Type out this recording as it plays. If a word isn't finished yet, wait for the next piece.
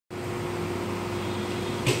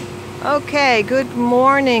Okay, good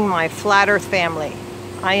morning, my Flat Earth family.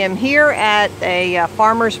 I am here at a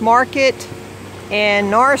farmer's market in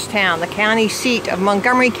Norristown, the county seat of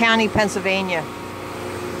Montgomery County, Pennsylvania.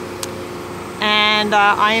 And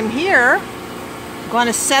I am here, going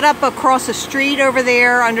to set up across the street over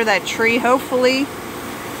there under that tree, hopefully.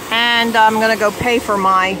 And I'm going to go pay for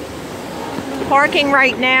my parking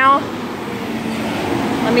right now.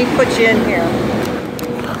 Let me put you in here.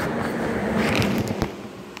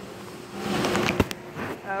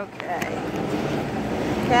 Okay,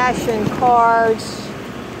 cash and cards,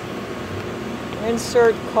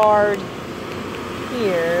 insert card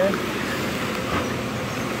here.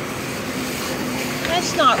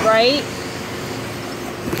 That's not right.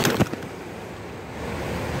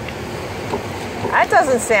 That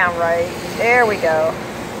doesn't sound right. There we go.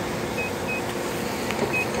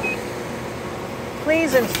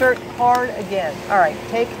 Please insert card again. All right,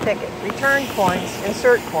 take ticket, return coins,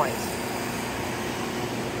 insert coins.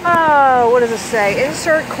 Oh, what does it say?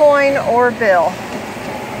 Insert coin or bill.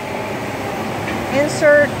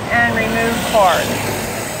 Insert and remove card.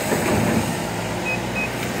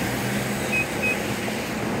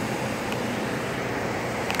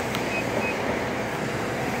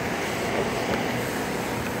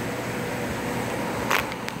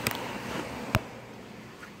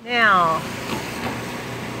 Now,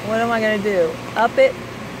 what am I going to do? Up it.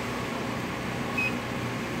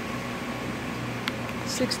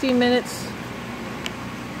 60 minutes.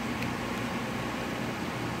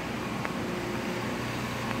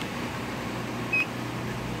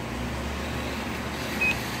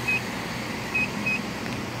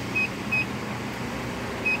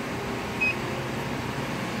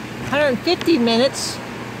 $150 minutes.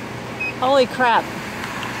 Holy crap.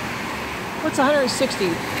 What's 160?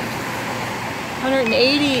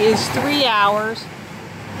 180 is 3 hours.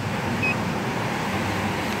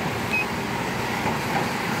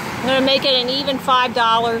 I'm going to make it an even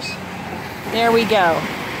 $5. There we go.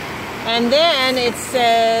 And then it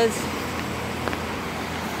says,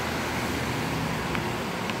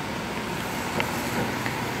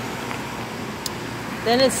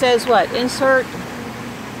 what? Insert,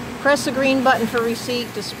 press the green button for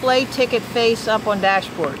receipt, display ticket face up on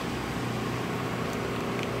dashboard.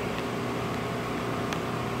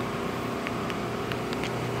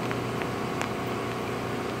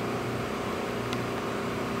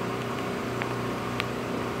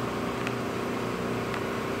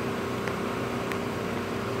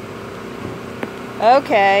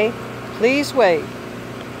 Okay, please wait.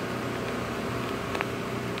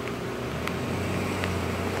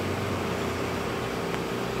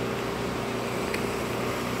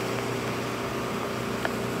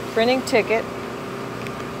 Printing ticket.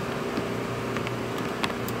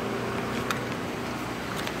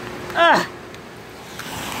 Ah!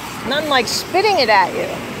 Nothing like spitting it at you.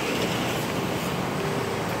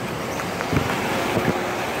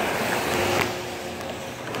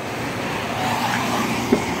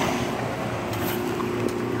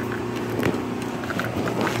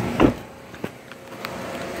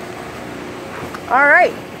 All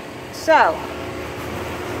right, so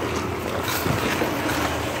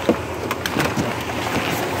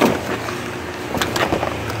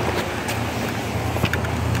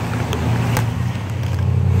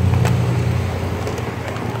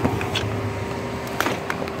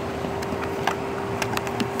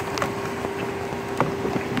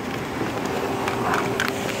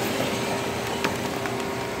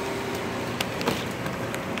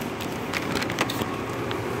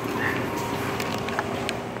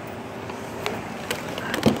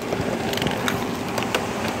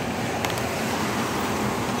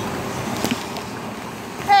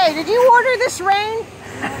did you order this rain?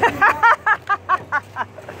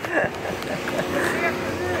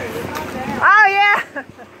 Oh yeah.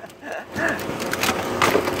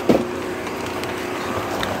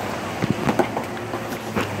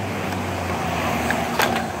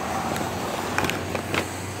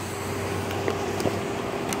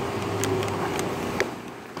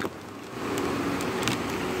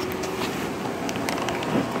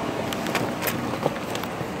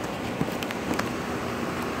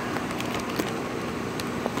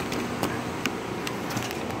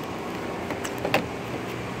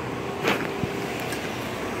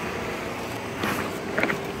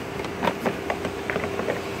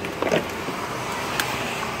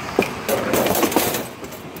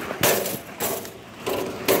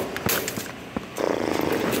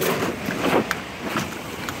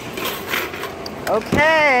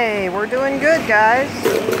 Okay, we're doing good, guys.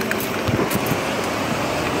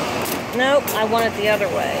 Nope, I want it the other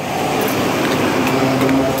way.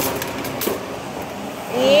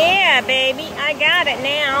 Yeah, Yeah, baby, I got it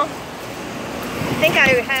now. I think I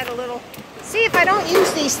had a little... See, if I don't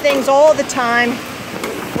use these things all the time,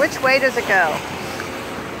 which way does it go?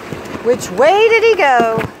 Which way did he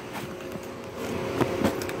go?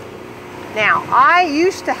 Now, I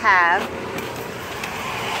used to have...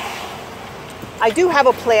 I do have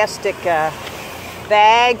a plastic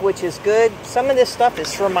bag, which is good. Some of this stuff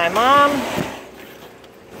is for my mom.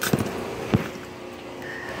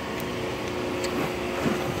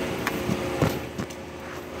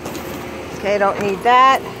 Okay, don't need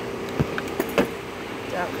that.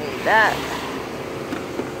 Don't need that.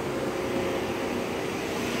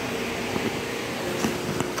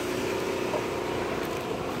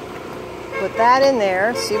 Put that in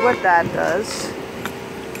there, see what that does.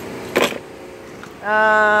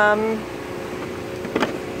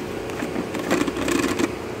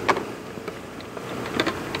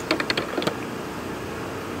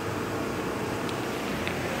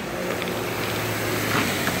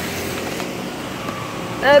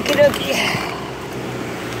 Okie dokie.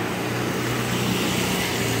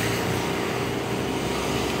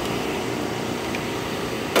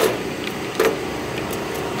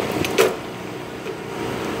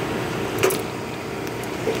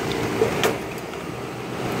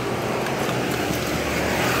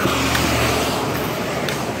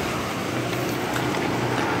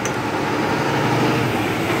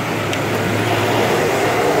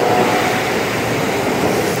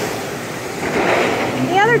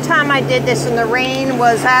 Time I did this in the rain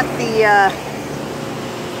was at the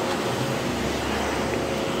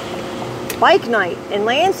bike night in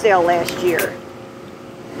Lansdale last year,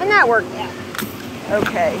 and that worked out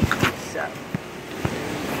okay. So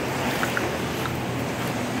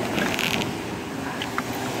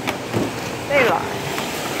they lie.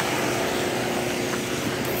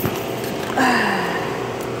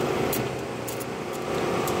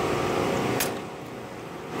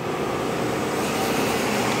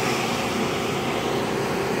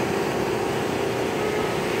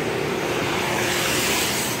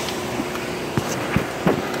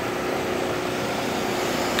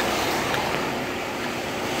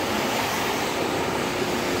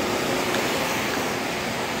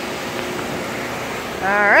 All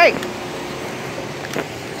right.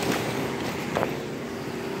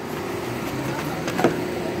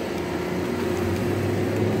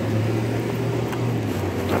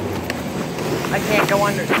 I can't go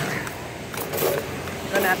under there.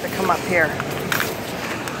 I'm gonna have to come up here.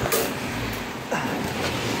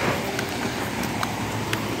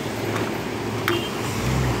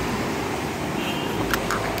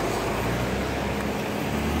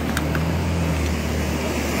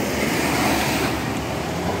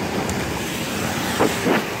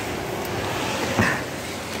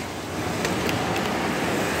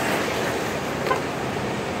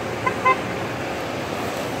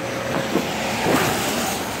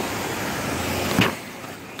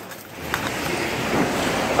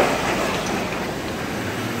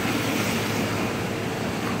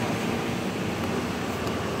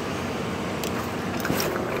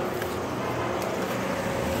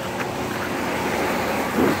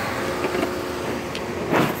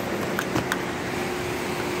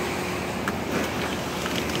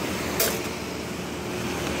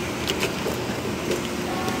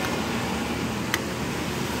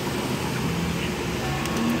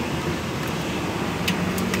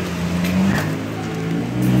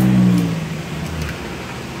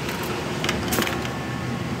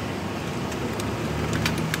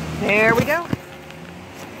 There we go.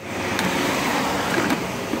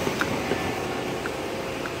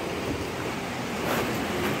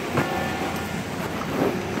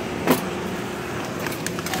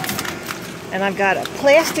 And I've got a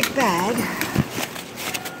plastic bag,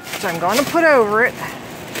 which I'm going to put over it.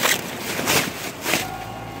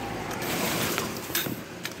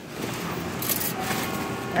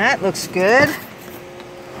 That looks good.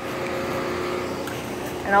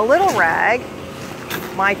 And a little rag.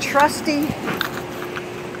 My trusty,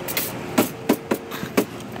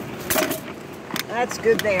 that's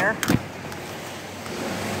good there.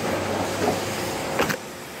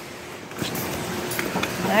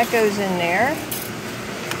 That goes in there. I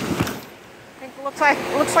think it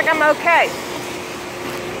looks like I'm okay.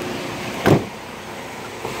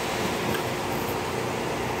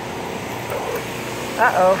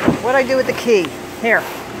 Uh-oh, what'd I do with the key? Here.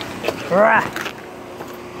 Rah.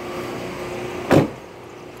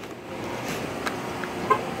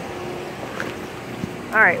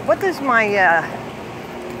 All right, what does my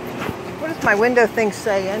window thing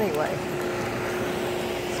say anyway?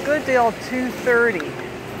 It's good till 2:30.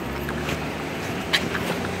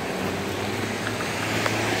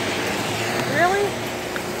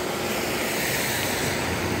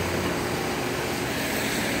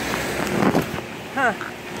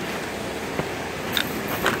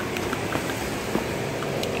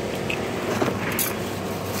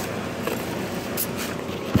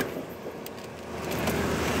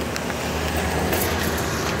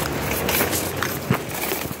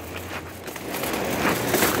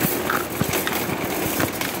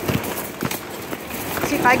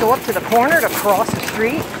 See if I go up to the corner to cross the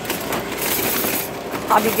street,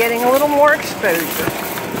 I'll be getting a little more exposure.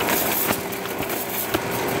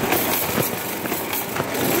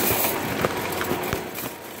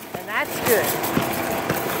 And that's good.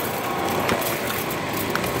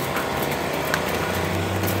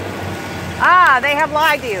 Ah, they have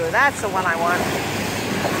lied to you. That's the one I want.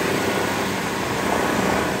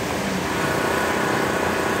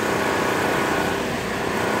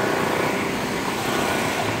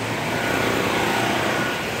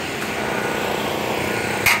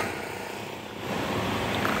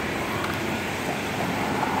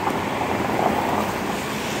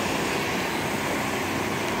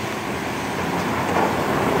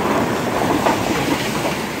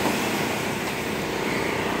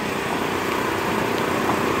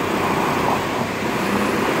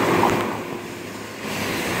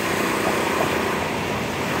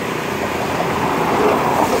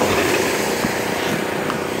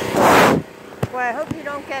 I hope you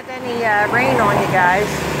don't get any rain on you guys.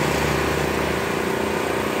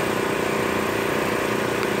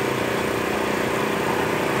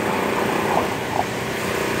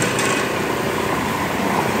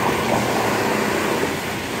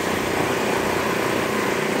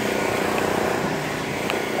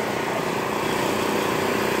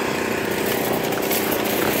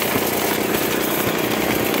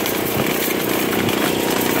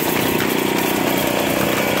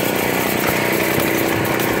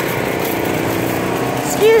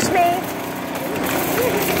 Excuse me.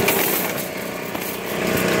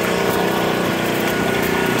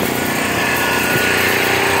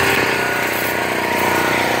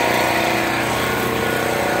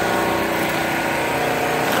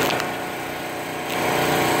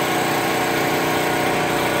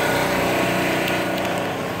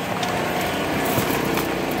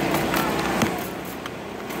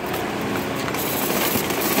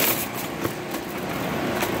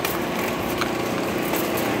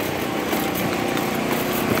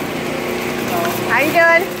 How you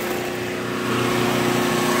doing?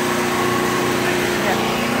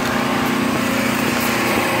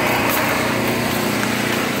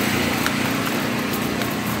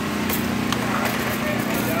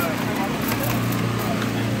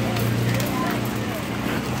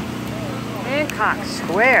 Hancock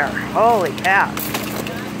Square. Holy cow.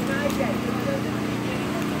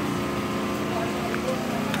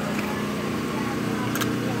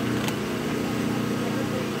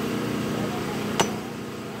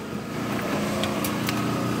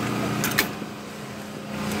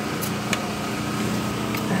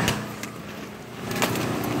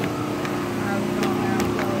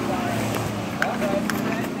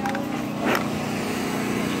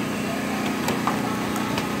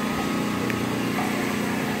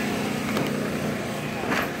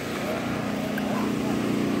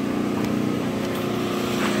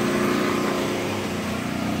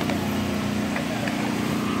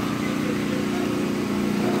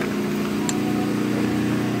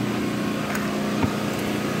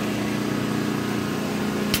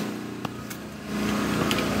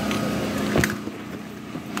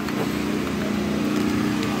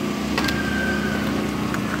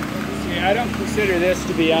 I don't consider this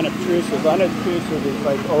to be unobtrusive. Unobtrusive is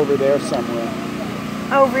like over there somewhere.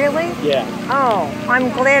 Oh, really? Yeah. Oh, I'm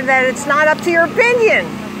glad that it's not up to your opinion.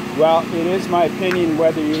 Well, it is my opinion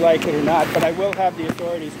whether you like it or not, but I will have the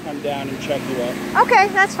authorities come down and check you out. Okay,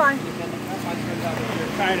 that's fine. You're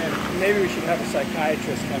kind of, maybe we should have a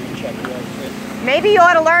psychiatrist come and check you out too. Maybe you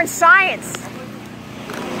ought to learn science.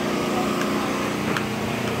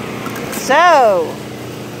 So,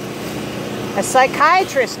 a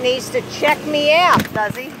psychiatrist needs to check me out,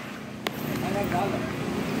 does he?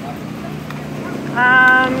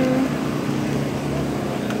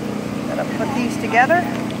 Gotta put these together.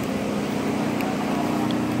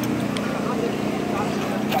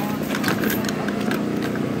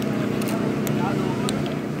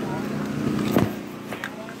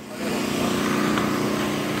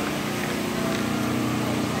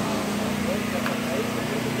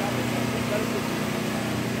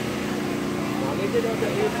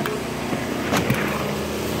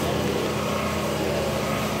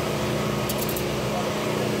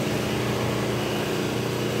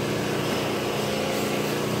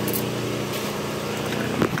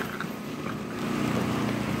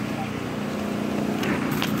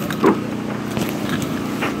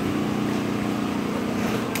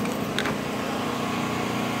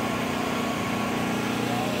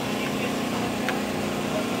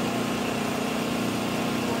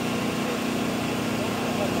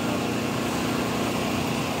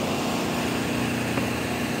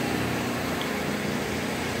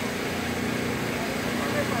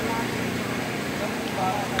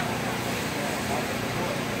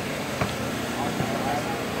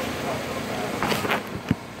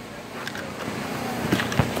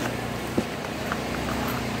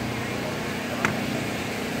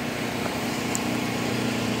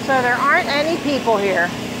 So there aren't any people here.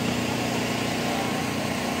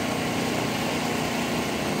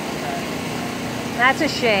 That's a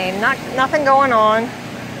shame. Nothing going on.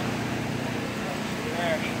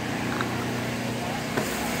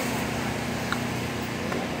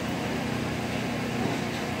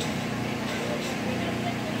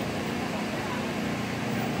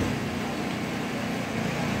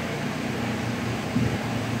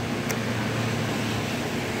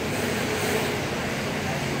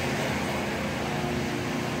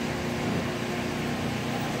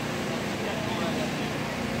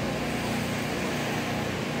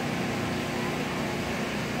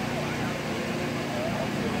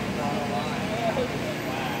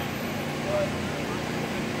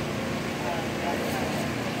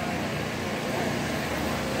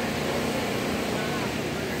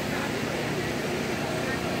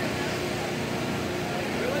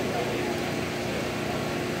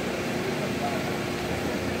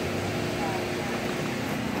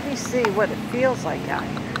 Let me see what it feels like out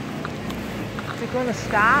here. Is it going to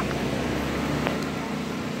stop?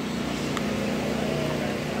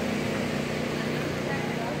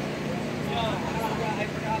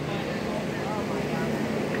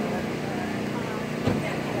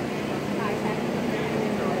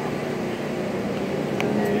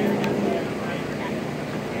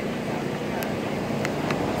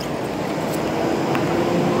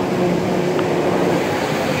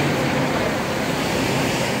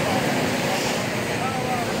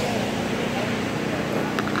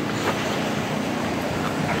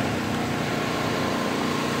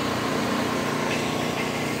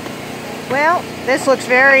 Well, this looks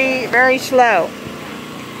very, very slow.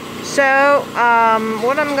 So,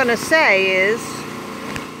 what I'm going to say is,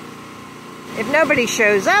 if nobody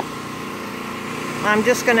shows up, I'm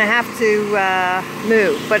just going to have to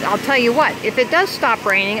move. But I'll tell you what, if it does stop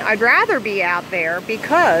raining, I'd rather be out there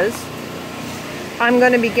because I'm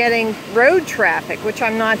going to be getting road traffic, which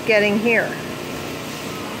I'm not getting here.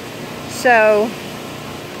 So,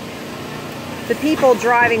 the people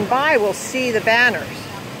driving by will see the banners.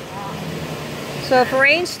 So if the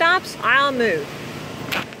rain stops, I'll move.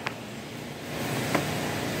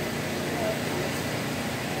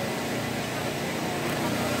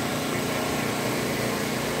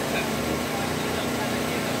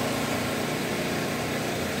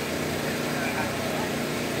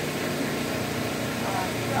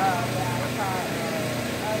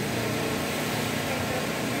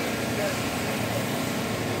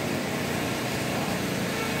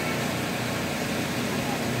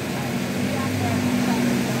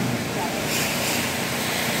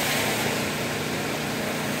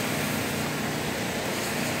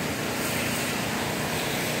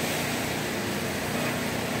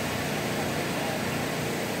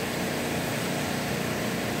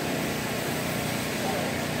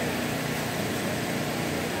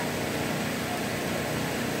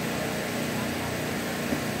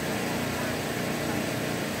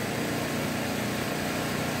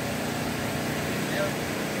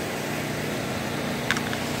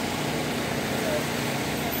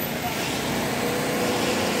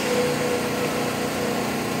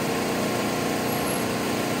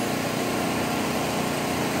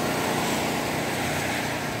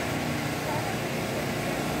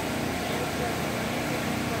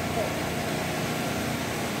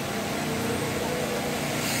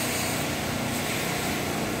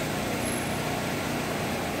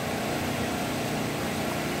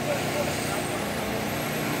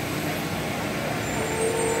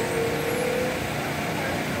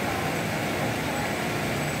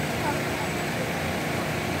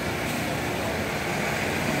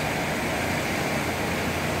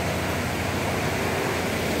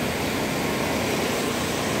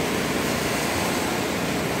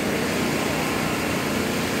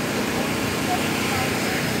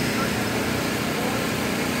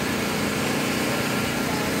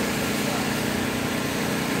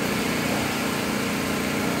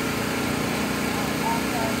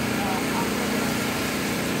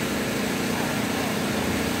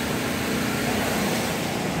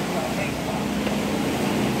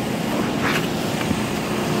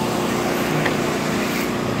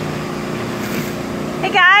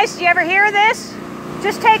 Guys, do you ever hear this?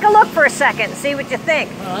 Just take a look for a second and see what you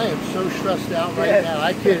think. I am so stressed out right now.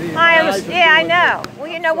 I can't even. I know. Well,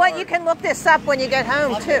 you know what? You can look this up when you get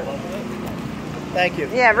home too. Thank you.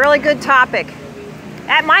 Yeah, really good topic.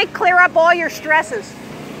 That might clear up all your stresses.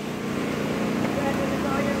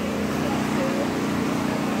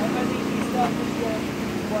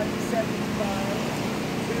 175,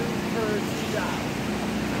 2 per shot.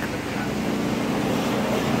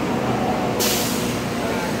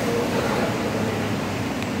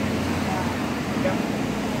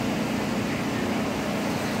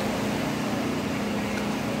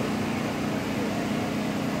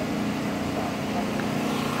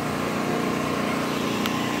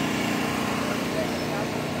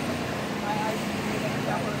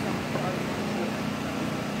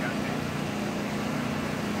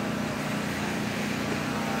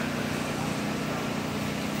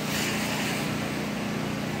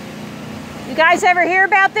 You guys ever hear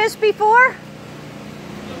about this before?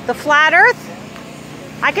 The flat earth?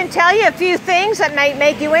 I can tell you a few things that may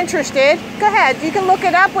make you interested. Go ahead, you can look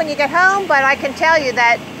it up when you get home, but I can tell you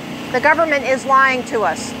that the government is lying to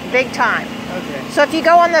us big time. Okay. So if you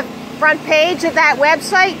go on the front page of that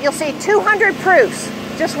website, you'll see 200 proofs.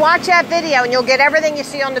 Just watch that video and you'll get everything you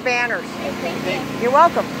see on the banners. You're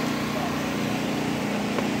welcome.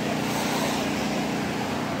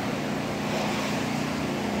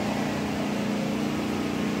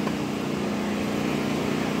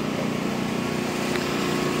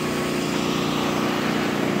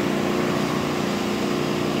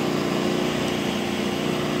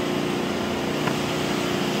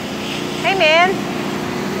 Hey man,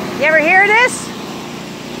 you ever hear this?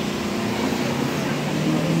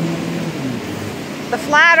 The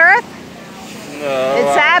flat earth? No.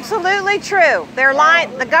 It's absolutely true. They're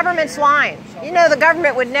lying, the government's lying. You know the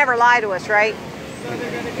government would never lie to us, right?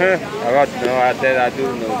 I do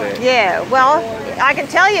know that. Yeah, well, I can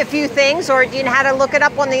tell you a few things, or do you know how to look it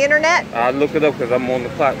up on the internet? I'll look it up because I'm on the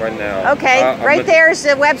clock right now. Okay, right there's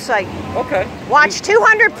the website. Okay. Watch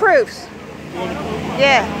 200 proofs.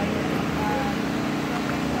 Yeah.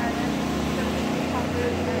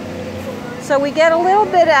 So we get a little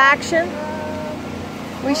bit of action.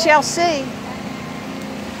 We shall see.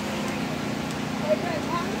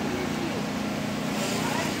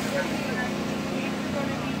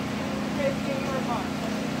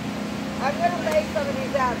 I'm going to lay some of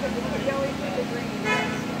these out because we can always see the green.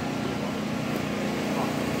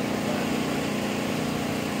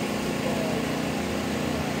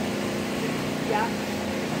 Yeah.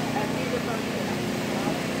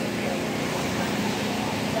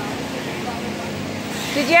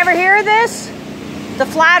 Did you ever hear of this? The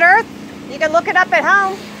flat earth? You can look it up at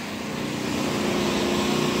home.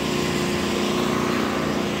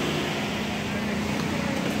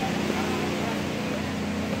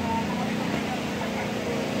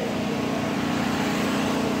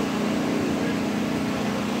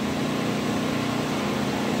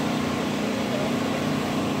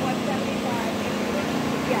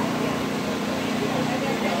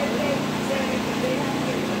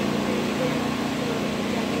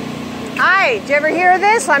 Hi, did you ever hear of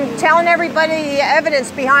this? I'm telling everybody the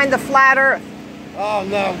evidence behind the flat earth. Oh,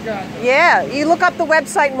 no. Yeah, you look up the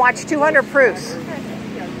website and watch 200 proofs.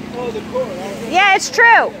 Yeah, it's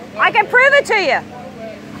true. I can prove it to you.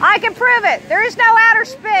 I can prove it. There is no outer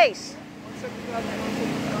space.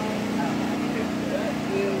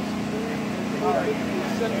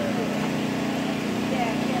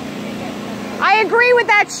 I agree with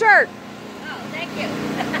that shirt. Oh, thank you.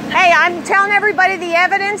 Hey, I'm telling everybody the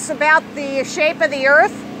evidence about the shape of the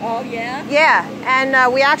earth. Oh, yeah? Yeah,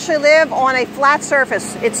 and we actually live on a flat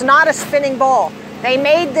surface. It's not a spinning ball. They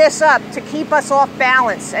made this up to keep us off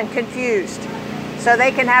balance and confused, so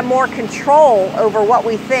they can have more control over what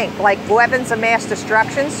we think, like weapons of mass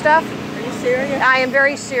destruction stuff. Are you serious? I am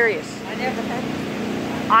very serious. I never heard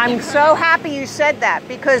of it. I'm so happy you said that,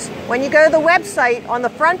 because when you go to the website, on the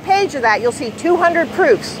front page of that, you'll see 200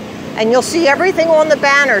 proofs, and you'll see everything on the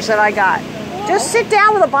banners that I got. Just sit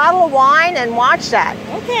down with a bottle of wine and watch that.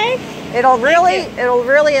 Okay. It'll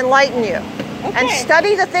really enlighten you. Okay. And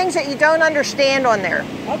study the things that you don't understand on there.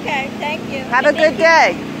 Okay, thank you. Have a good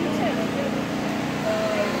day.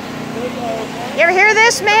 You ever hear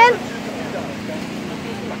this, man?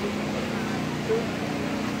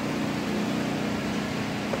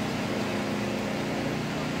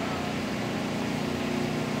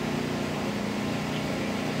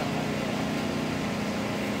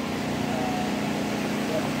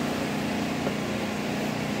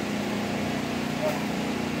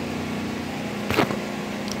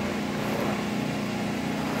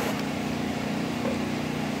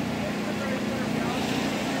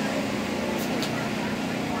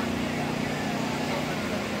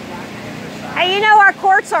 Hey, you know our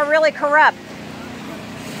courts are really corrupt.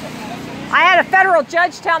 I had a federal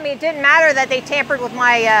judge tell me it didn't matter that they tampered with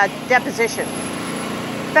my deposition.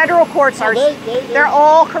 Federal courts are, they're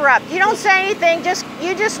all corrupt. You don't say anything,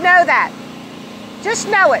 you just know that. Just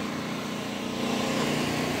know it.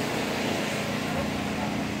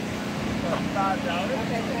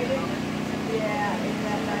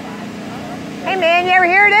 Hey man, you ever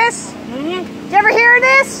hear of this? Mm-hmm. You ever hear of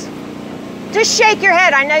this? Just shake your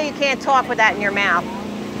head. I know you can't talk with that in your mouth.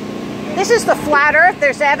 This is the flat earth.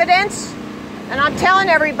 There's evidence. And I'm telling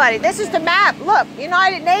everybody, this is the map. Look,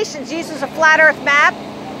 United Nations uses a flat earth map.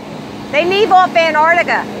 They leave off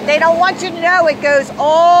Antarctica. They don't want you to know it goes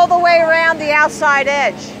all the way around the outside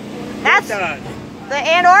edge. That's the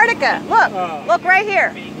Antarctica. Look, look right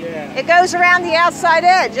here. Yeah. It goes around the outside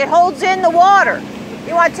edge. It holds in the water.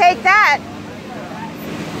 You want to take that?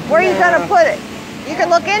 Where are you going to put it? You can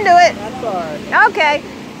look into it. That's all right. Okay.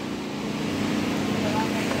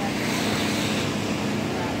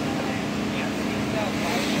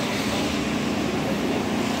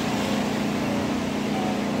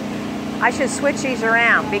 I should switch these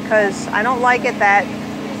around because I don't like it that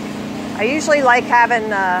I usually like having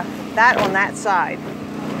that on that side.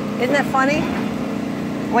 Isn't that funny?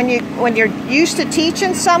 When you're used to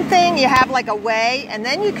teaching something, you have like a way, and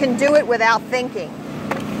then you can do it without thinking.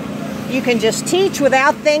 You can just teach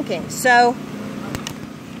without thinking. So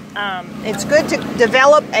it's good to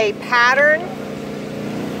develop a pattern.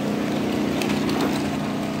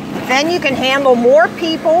 Then you can handle more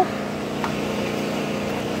people.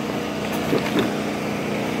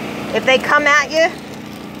 If they come at you,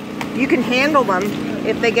 you can handle them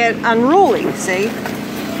if they get unruly, see?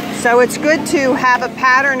 So it's good to have a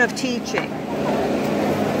pattern of teaching.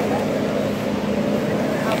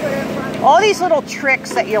 All these little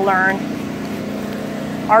tricks that you learn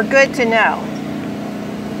are good to know.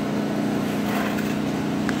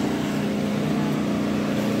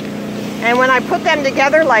 And when I put them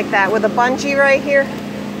together like that with a bungee right here,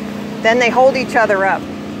 then they hold each other up.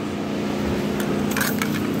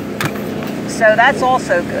 So that's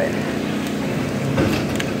also good.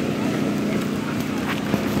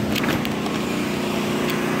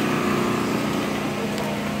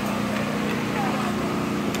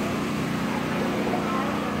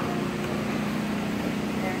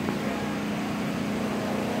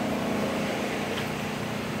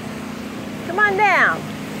 Come on down.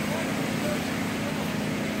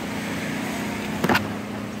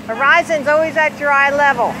 Horizon's always at your eye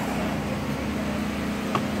level.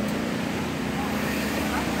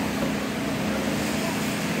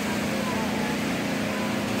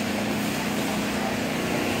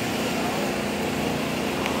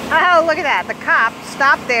 Oh, look at that. The cop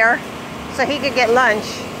stopped there so he could get lunch,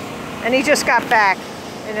 and he just got back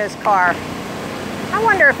in his car. I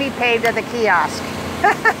wonder if he paid at the kiosk.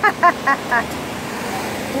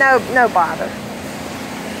 No bother.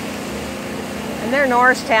 And they're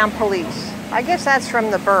Norristown police. I guess that's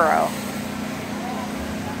from the borough.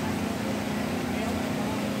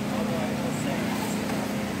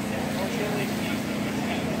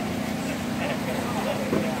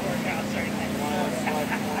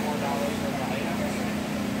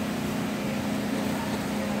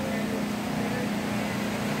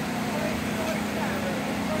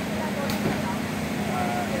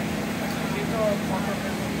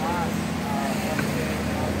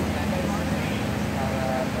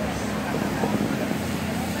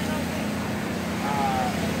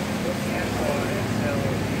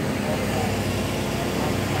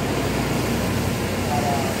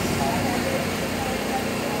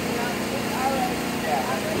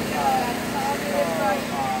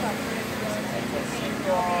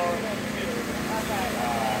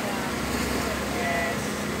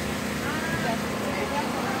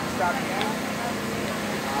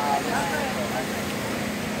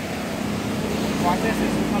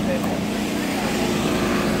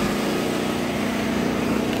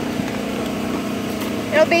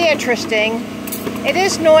 It'll be interesting. It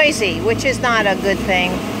is noisy, which is not a good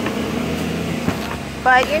thing.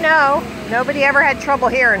 But you know, nobody ever had trouble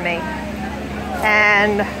hearing me.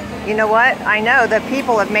 And you know what? I know that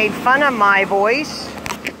people have made fun of my voice,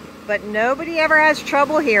 but nobody ever has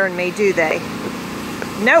trouble hearing me, do they?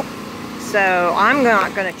 Nope. So I'm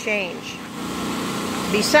not going to change.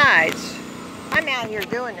 Besides, I'm out here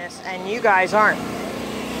doing this and you guys aren't.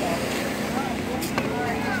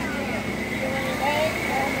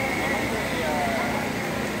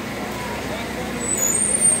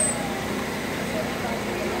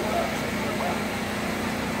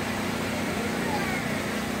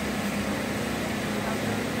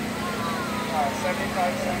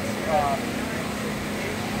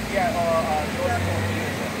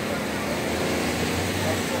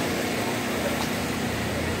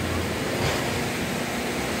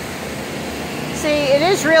 See, it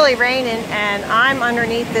is really raining and I'm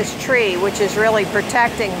underneath this tree, which is really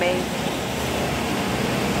protecting me.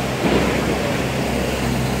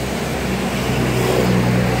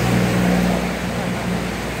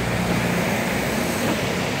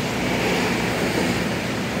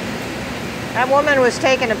 That woman was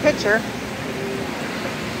taking a picture.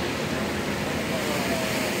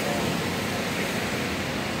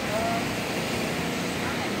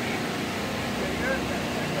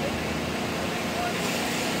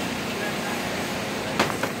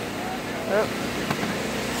 Oh.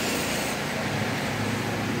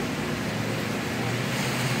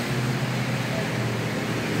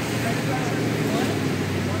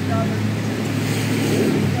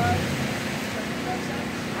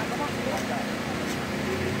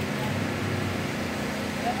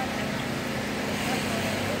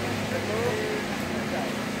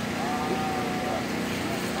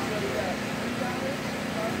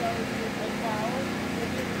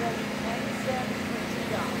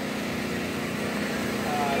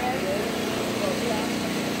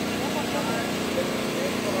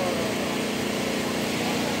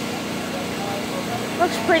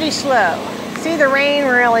 Looks pretty slow. See, the rain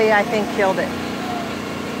really, I think, killed it.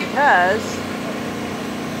 Because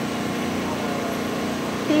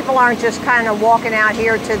people aren't just kind of walking out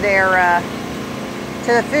here to their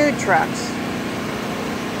to the food trucks,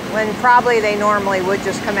 when probably they normally would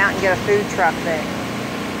just come out and get a food truck thing.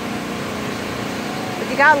 But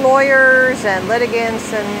you got lawyers and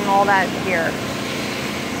litigants and all that here.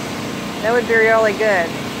 That would be really good.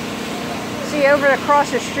 See, over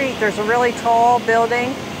across the street, there's a really tall building,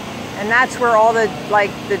 and that's where all the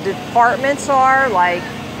departments are, like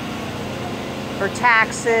for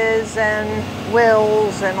taxes and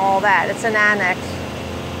wills and all that. It's an annex.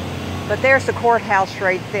 But there's the courthouse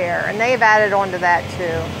right there, and they've added on to that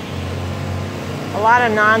too. A lot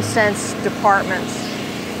of nonsense departments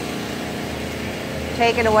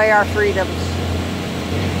taking away our freedoms.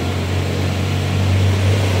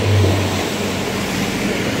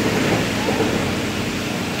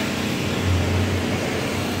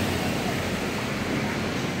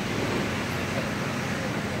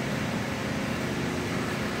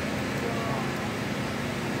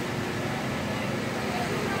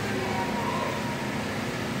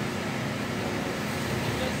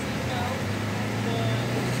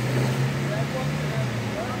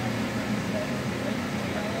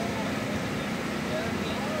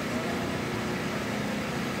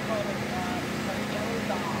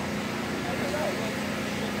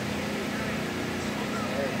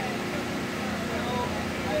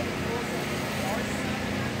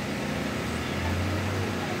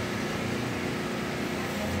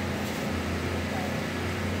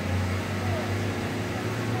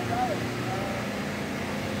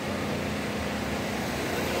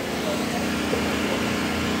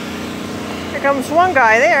 Here comes one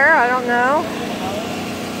guy there. I don't know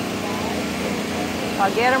if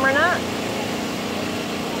I'll get him or not.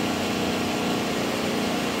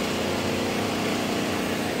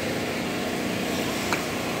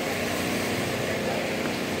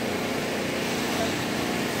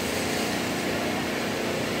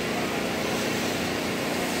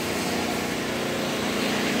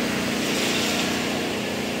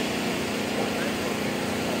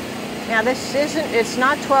 Now this isn't, it's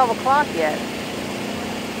not 12 o'clock yet.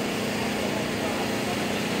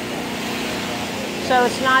 So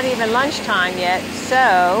it's not even lunchtime yet,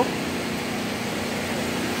 so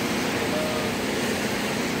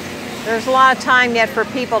there's a lot of time yet for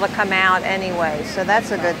people to come out anyway, so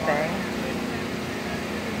that's a good thing.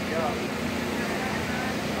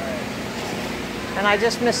 And I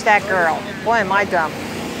just missed that girl. Boy, am I dumb.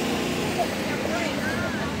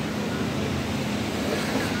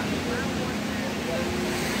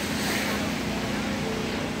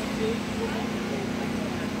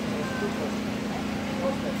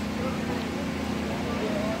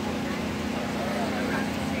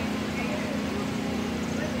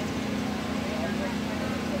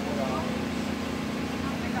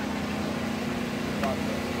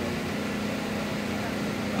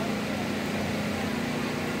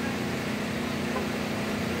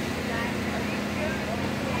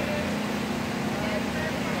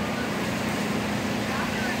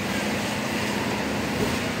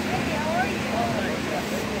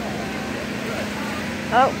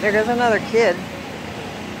 Oh, there goes another kid.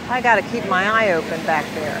 I gotta keep my eye open back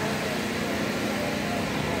there.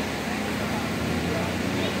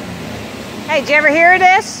 Hey, did you ever hear of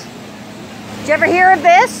this? Did you ever hear of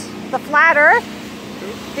this? The flat earth?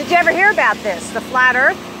 Did you ever hear about this, the flat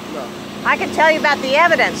earth? No. I can tell you about the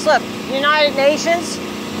evidence. Look, United Nations,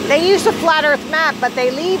 they use the flat earth map, but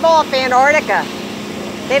they leave off Antarctica.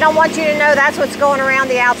 They don't want you to know that's what's going around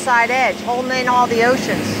the outside edge, holding in all the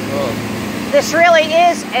oceans. Oh. This really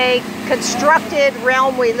is a constructed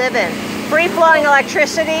realm we live in. Free-flowing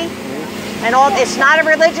electricity and all. It's not a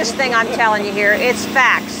religious thing I'm telling you here. It's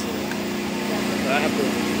facts.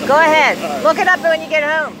 Go ahead. Look it up when you get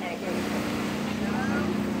home.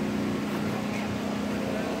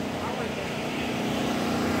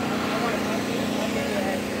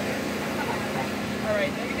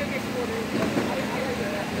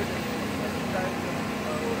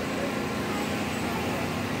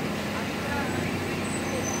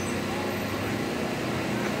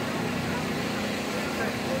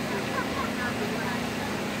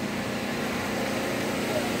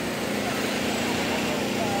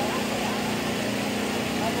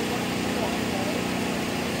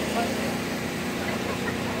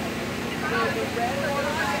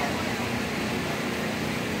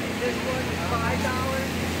 This one is $5.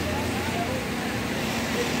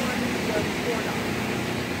 This one is $4.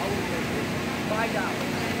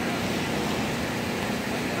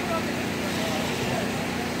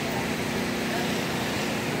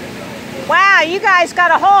 $5. Wow, you guys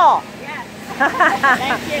got a haul. Yes.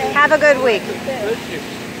 Thank you. Have a good week.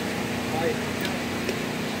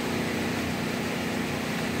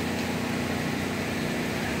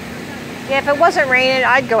 Yeah, if it wasn't raining,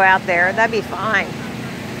 I'd go out there. That'd be fine.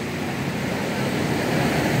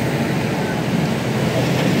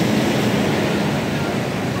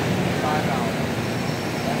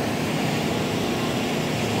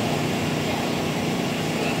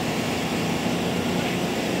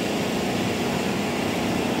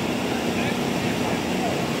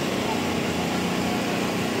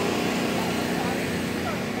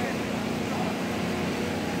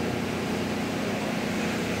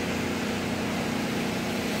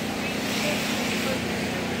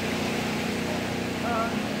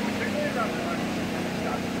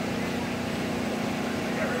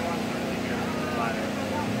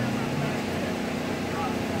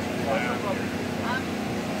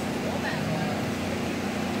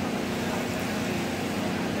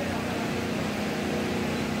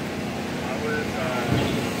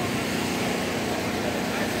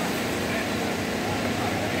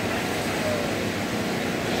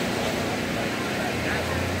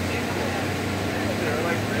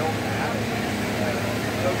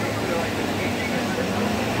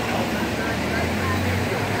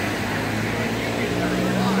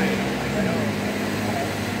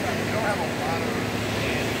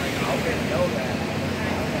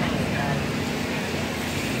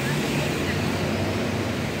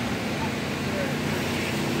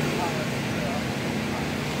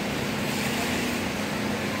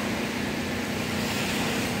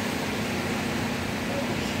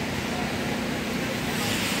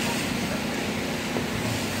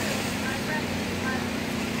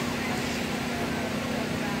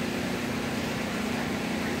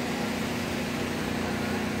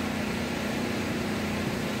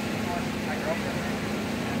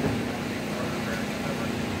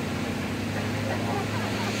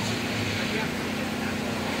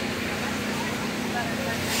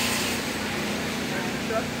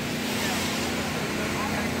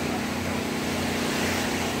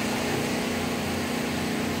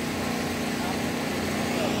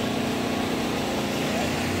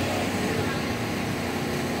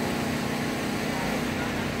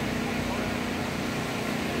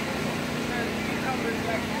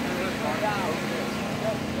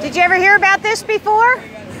 Did you ever hear about this before?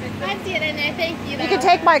 I did, and I thank you. You can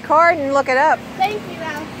take my card and look it up. Thank you,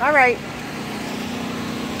 Al. All right.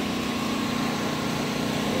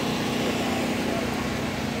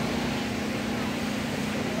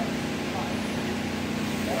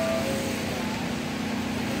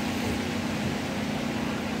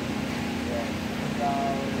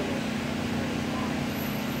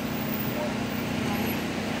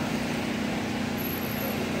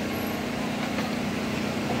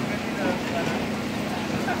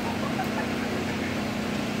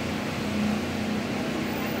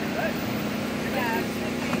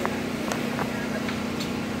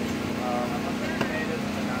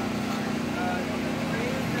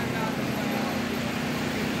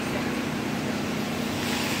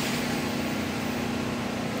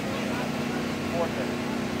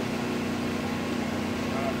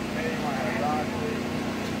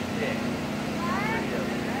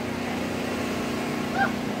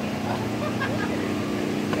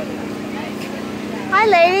 Hi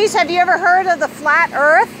ladies, have you ever heard of the flat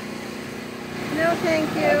earth? No, thank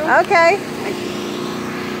you. Okay.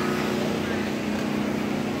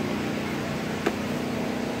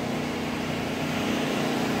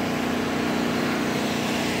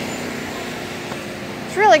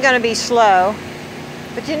 It's really going to be slow,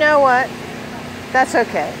 but you know what? That's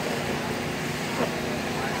okay.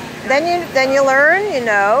 Then you learn, you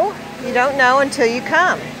know. You don't know until you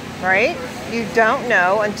come, right? You don't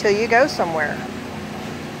know until you go somewhere.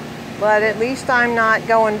 But at least I'm not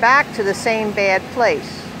going back to the same bad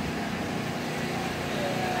place.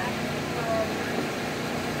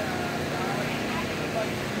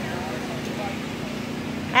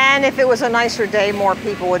 And if it was a nicer day, more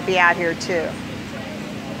people would be out here too.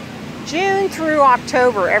 June through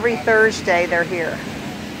October, every Thursday they're here.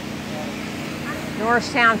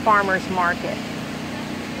 Norristown Farmers Market.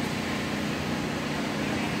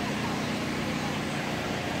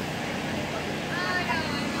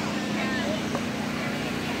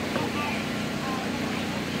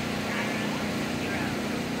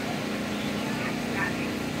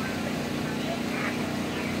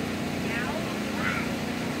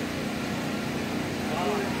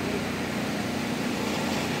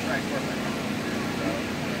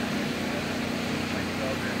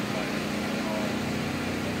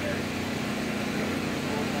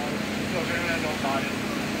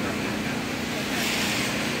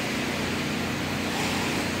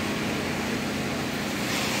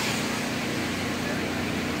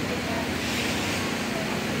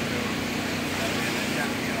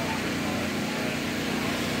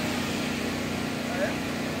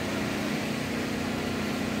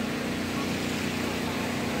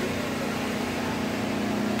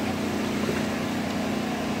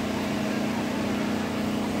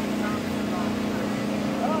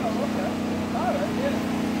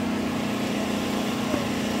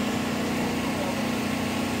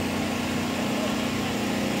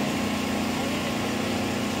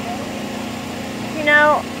 You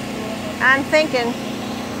know, I'm thinking,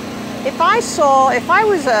 if I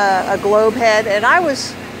was a globe head and I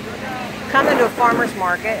was coming to a farmer's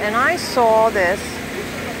market and I saw this,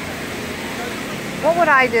 what would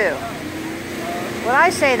I do? Would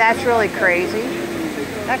I say that's really crazy?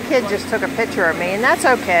 That kid just took a picture of me, and that's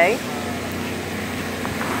okay.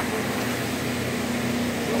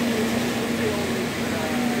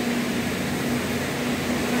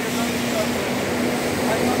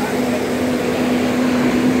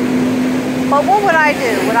 But what would I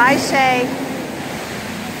do? Would I say,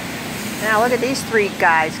 now look at these three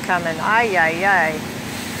guys coming. Ay, ay, ay.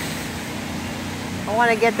 I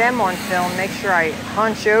want to get them on film, make sure I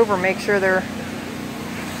hunch over, make sure they're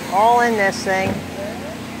all in this thing.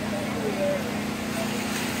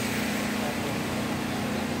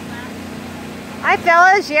 Hi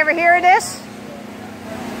fellas, you ever hear of this?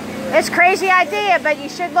 It's a crazy idea, but you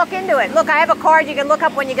should look into it. Look, I have a card you can look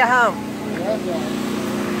up when you go home.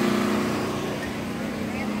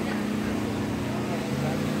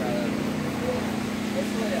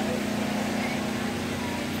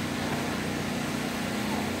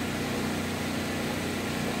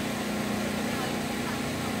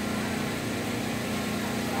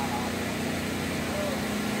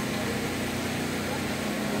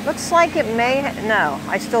 Looks like it may, no,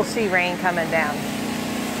 I still see rain coming down.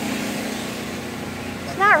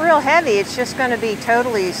 It's not real heavy, it's just going to be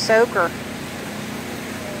totally soaker.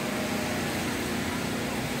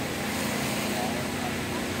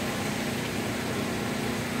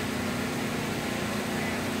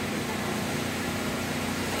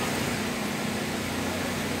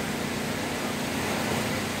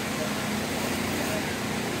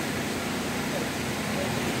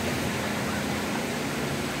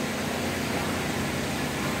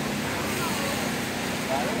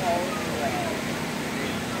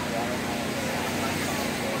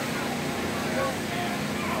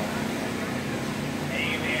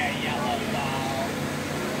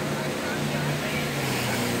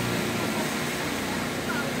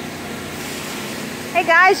 Hey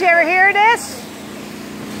guys, you ever hear of this?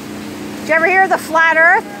 Did you ever hear of the flat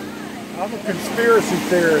earth? I'm a conspiracy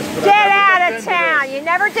theorist. But Get out of town. You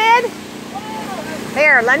never did?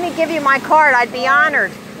 Here, let me give you my card. I'd be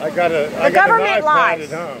honored. I got a government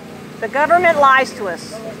lies. at home. The government lies to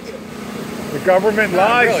us. The government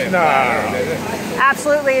lies? Really? No.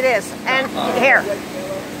 Absolutely it is. And here,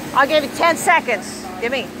 I'll give you 10 seconds.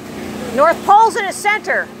 Give me. North Pole's in the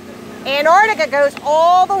center. Antarctica goes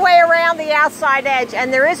all the way around the outside edge,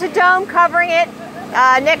 and there is a dome covering it.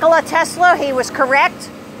 Nikola Tesla, he was correct.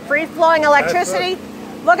 Free-flowing electricity.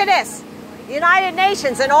 Look at this. United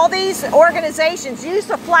Nations and all these organizations use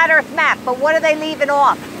the flat earth map, but what are they leaving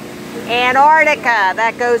off? Antarctica,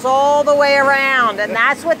 that goes all the way around, and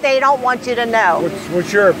that's what they don't want you to know.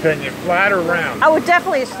 What's your opinion, flat or round? Oh, it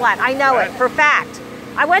definitely is flat. I know it for a fact.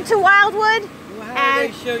 I went to Wildwood. How do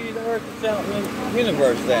they show you the Earth itself in the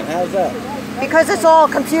universe then? How's that? Because it's all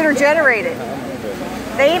computer generated.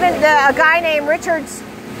 They even, a guy named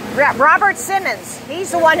Robert Simmons,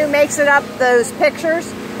 he's the one who makes it up, those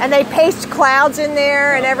pictures, and they paste clouds in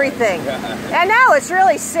there and everything. I know, it's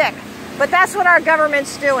really sick, but that's what our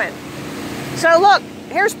government's doing. So look,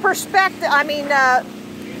 here's perspective. I mean,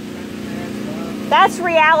 that's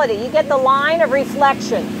reality. You get the line of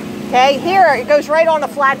reflection. Okay, here it goes right on a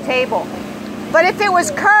flat table. But if it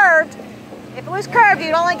was curved,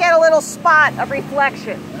 you'd only get a little spot of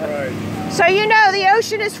reflection. Right. So you know the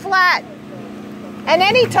ocean is flat. And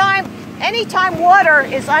anytime water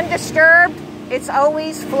is undisturbed, it's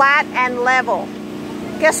always flat and level.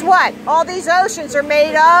 Guess what? All these oceans are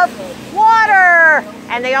made of water,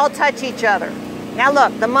 and they all touch each other. Now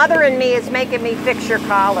look, the mother in me is making me fix your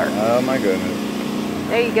collar. Oh my goodness.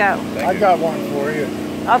 There you go. I got one for you.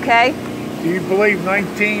 Okay. Do you believe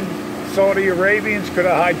 19 Saudi Arabians could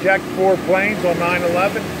have hijacked 4 planes on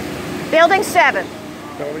 9/11? Building 7.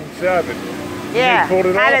 Building 7. Yeah. They pulled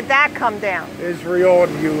it How off? did that come down? Israel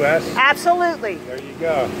and U.S. Absolutely. There you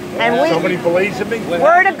go. And Somebody believes in me?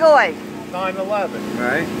 Word of good. 9/11.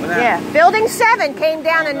 Right? Yeah. Building 7 came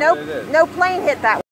down and no plane hit that.